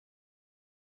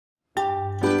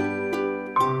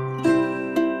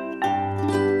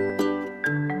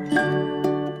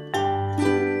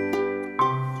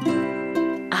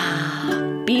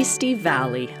Beastie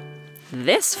Valley.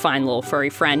 This fine little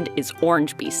furry friend is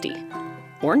OrangeBeastie.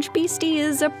 OrangeBeastie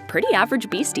is a pretty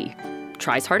average beastie.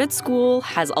 Tries hard at school,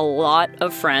 has a lot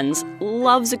of friends,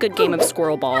 loves a good game of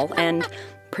squirrel ball, and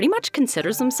pretty much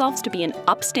considers themselves to be an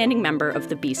upstanding member of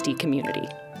the beastie community.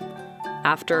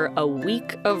 After a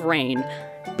week of rain,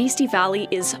 Beastie Valley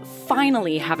is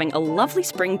finally having a lovely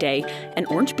spring day, and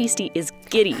OrangeBeastie is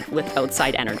giddy with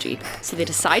outside energy, so they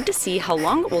decide to see how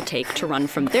long it will take to run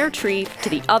from their tree to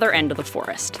the other end of the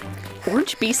forest.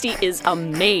 OrangeBeastie is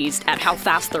amazed at how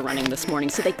fast they're running this morning,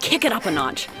 so they kick it up a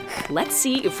notch. Let's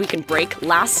see if we can break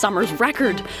last summer's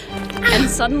record. And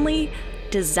suddenly,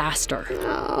 disaster.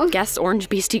 Guess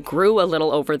OrangeBeastie grew a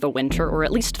little over the winter, or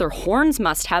at least their horns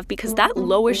must have, because that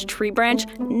lowish tree branch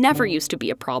never used to be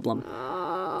a problem.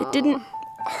 It didn't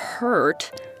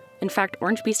hurt. In fact,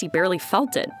 OrangeBeastie barely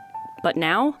felt it. But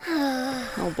now,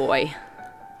 oh boy.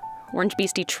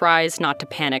 OrangeBeastie tries not to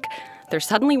panic. They're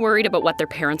suddenly worried about what their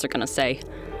parents are gonna say.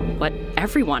 What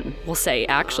everyone will say,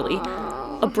 actually.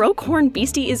 A broke horn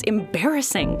beastie is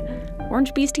embarrassing.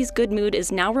 OrangeBeastie's good mood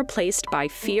is now replaced by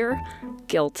fear,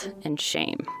 guilt, and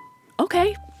shame.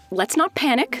 Okay, let's not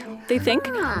panic, they think.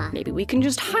 Maybe we can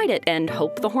just hide it and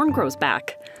hope the horn grows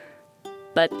back.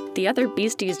 But the other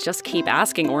beasties just keep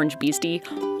asking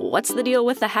OrangeBeastie, what's the deal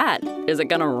with the hat? Is it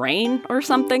gonna rain or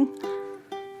something?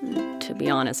 To be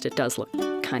honest, it does look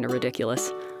kind of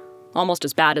ridiculous. Almost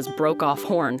as bad as broke off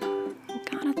horn.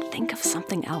 Gotta think of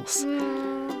something else.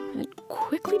 It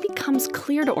quickly becomes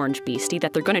clear to OrangeBeastie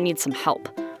that they're gonna need some help.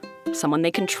 Someone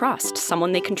they can trust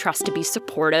to be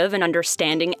supportive and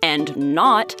understanding and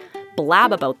not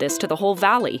blab about this to the whole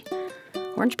valley.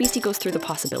 OrangeBeastie goes through the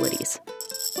possibilities.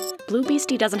 Blue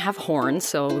Beastie doesn't have horns,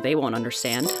 so they won't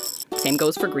understand. Same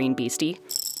goes for Green Beastie.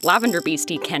 Lavender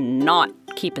Beastie cannot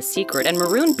keep a secret, and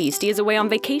Maroon Beastie is away on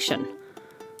vacation.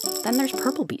 Then there's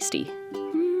Purple Beastie.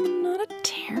 Not a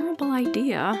terrible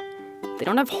idea. They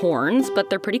don't have horns, but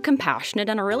they're pretty compassionate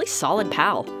and a really solid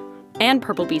pal. And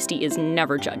Purple Beastie is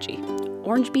never judgy.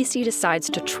 OrangeBeastie decides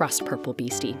to trust Purple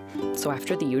Beastie. So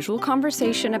after the usual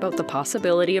conversation about the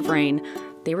possibility of rain,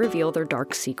 they reveal their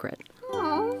dark secret.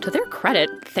 To their credit,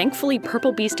 thankfully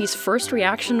Purple Beastie's first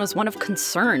reaction was one of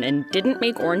concern and didn't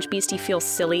make OrangeBeastie feel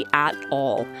silly at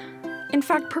all. In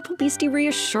fact, Purple Beastie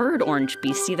reassured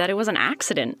OrangeBeastie that it was an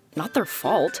accident, not their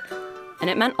fault. And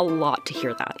it meant a lot to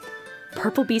hear that.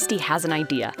 Purple Beastie has an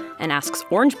idea and asks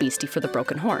OrangeBeastie for the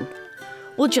broken horn.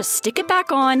 We'll just stick it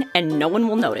back on and no one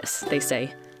will notice, they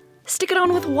say. Stick it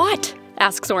on with what?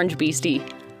 Asks OrangeBeastie.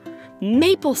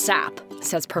 Maple sap,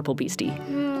 says Purple Beastie.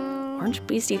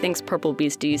 OrangeBeastie thinks Purple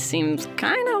Beastie seems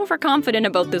kinda overconfident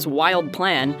about this wild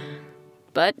plan.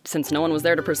 But since no one was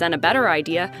there to present a better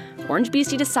idea,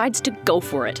 OrangeBeastie decides to go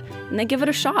for it, and they give it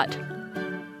a shot.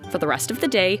 For the rest of the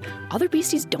day, other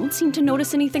beasties don't seem to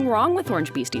notice anything wrong with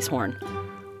OrangeBeastie's horn.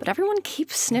 But everyone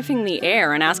keeps sniffing the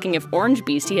air and asking if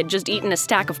OrangeBeastie had just eaten a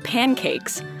stack of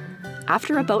pancakes.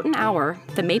 After about an hour,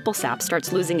 the maple sap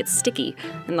starts losing its sticky,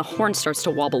 and the horn starts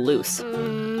to wobble loose.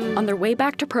 On their way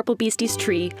back to Purple Beastie's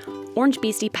tree,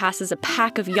 OrangeBeastie passes a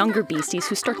pack of younger beasties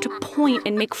who start to point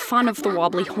and make fun of the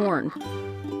wobbly horn.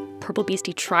 Purple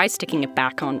Beastie tries sticking it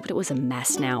back on, but it was a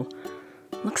mess now.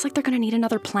 Looks like they're gonna need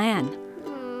another plan.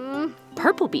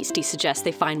 Purple Beastie suggests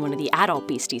they find one of the adult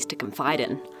beasties to confide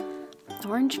in.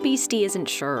 OrangeBeastie isn't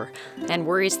sure, and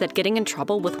worries that getting in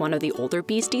trouble with one of the older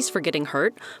beasties for getting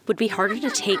hurt would be harder to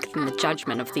take than the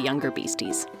judgment of the younger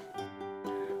beasties.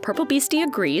 Purple Beastie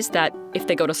agrees that if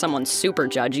they go to someone super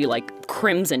judgy like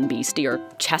Crimson Beastie or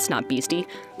Chestnut Beastie,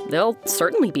 they'll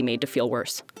certainly be made to feel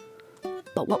worse.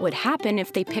 But what would happen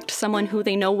if they picked someone who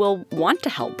they know will want to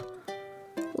help?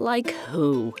 Like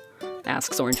who?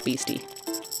 Asks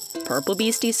OrangeBeastie. Purple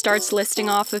Beastie starts listing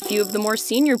off a few of the more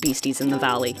senior beasties in the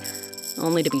valley,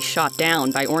 only to be shot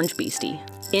down by OrangeBeastie.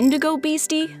 Indigo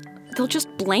Beastie? They'll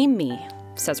just blame me,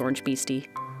 says OrangeBeastie.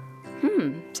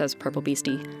 Says Purple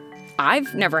Beastie.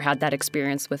 I've never had that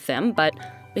experience with them, but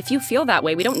if you feel that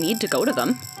way, we don't need to go to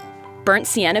them. Burnt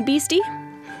Sienna Beastie?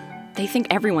 They think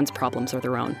everyone's problems are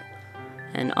their own.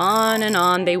 And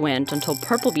on they went until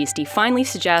Purple Beastie finally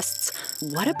suggests,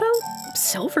 what about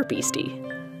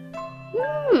SilverBeastie?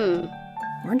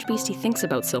 OrangeBeastie thinks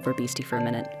about SilverBeastie for a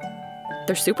minute.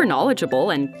 They're super knowledgeable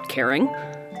and caring.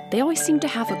 They always seem to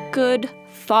have a good,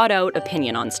 thought-out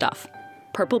opinion on stuff.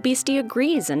 Purple Beastie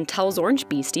agrees and tells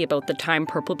OrangeBeastie about the time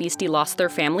Purple Beastie lost their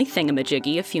family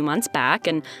thingamajiggy a few months back,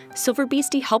 and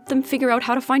SilverBeastie helped them figure out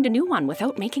how to find a new one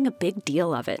without making a big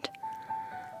deal of it.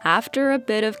 After a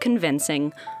bit of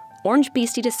convincing,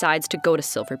 OrangeBeastie decides to go to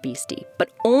SilverBeastie,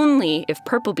 but only if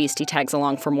Purple Beastie tags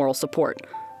along for moral support,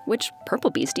 which Purple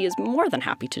Beastie is more than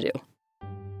happy to do.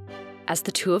 As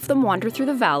the two of them wander through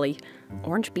the valley,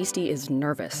 OrangeBeastie is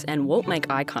nervous and won't make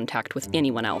eye contact with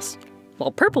anyone else,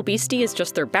 while PurpleBeastie is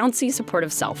just their bouncy,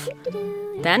 supportive self.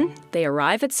 Then, they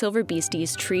arrive at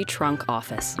SilverBeastie's tree trunk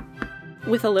office.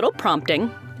 With a little prompting,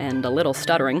 and a little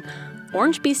stuttering,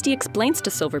 OrangeBeastie explains to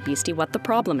SilverBeastie what the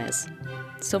problem is.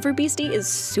 SilverBeastie is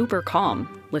super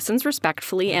calm, listens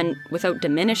respectfully, and without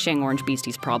diminishing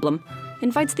OrangeBeastie's problem,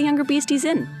 invites the younger beasties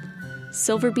in.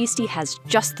 SilverBeastie has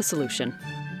just the solution.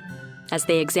 As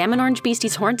they examine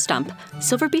OrangeBeastie's horn stump,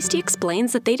 SilverBeastie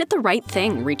explains that they did the right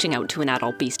thing reaching out to an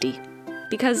adult beastie.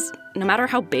 Because no matter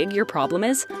how big your problem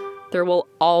is, there will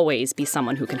always be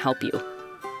someone who can help you.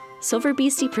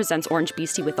 SilverBeastie presents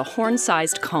OrangeBeastie with a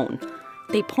horn-sized cone.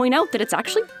 They point out that it's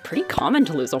actually pretty common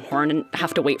to lose a horn and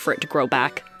have to wait for it to grow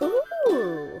back.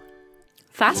 Ooh.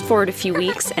 Fast forward a few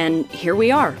weeks, and here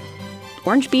we are.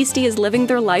 OrangeBeastie is living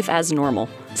their life as normal,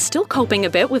 still coping a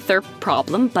bit with their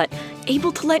problem, but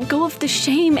able to let go of the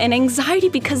shame and anxiety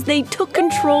because they took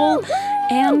control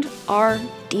and are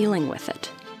dealing with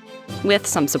it. With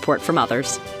some support from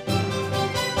others.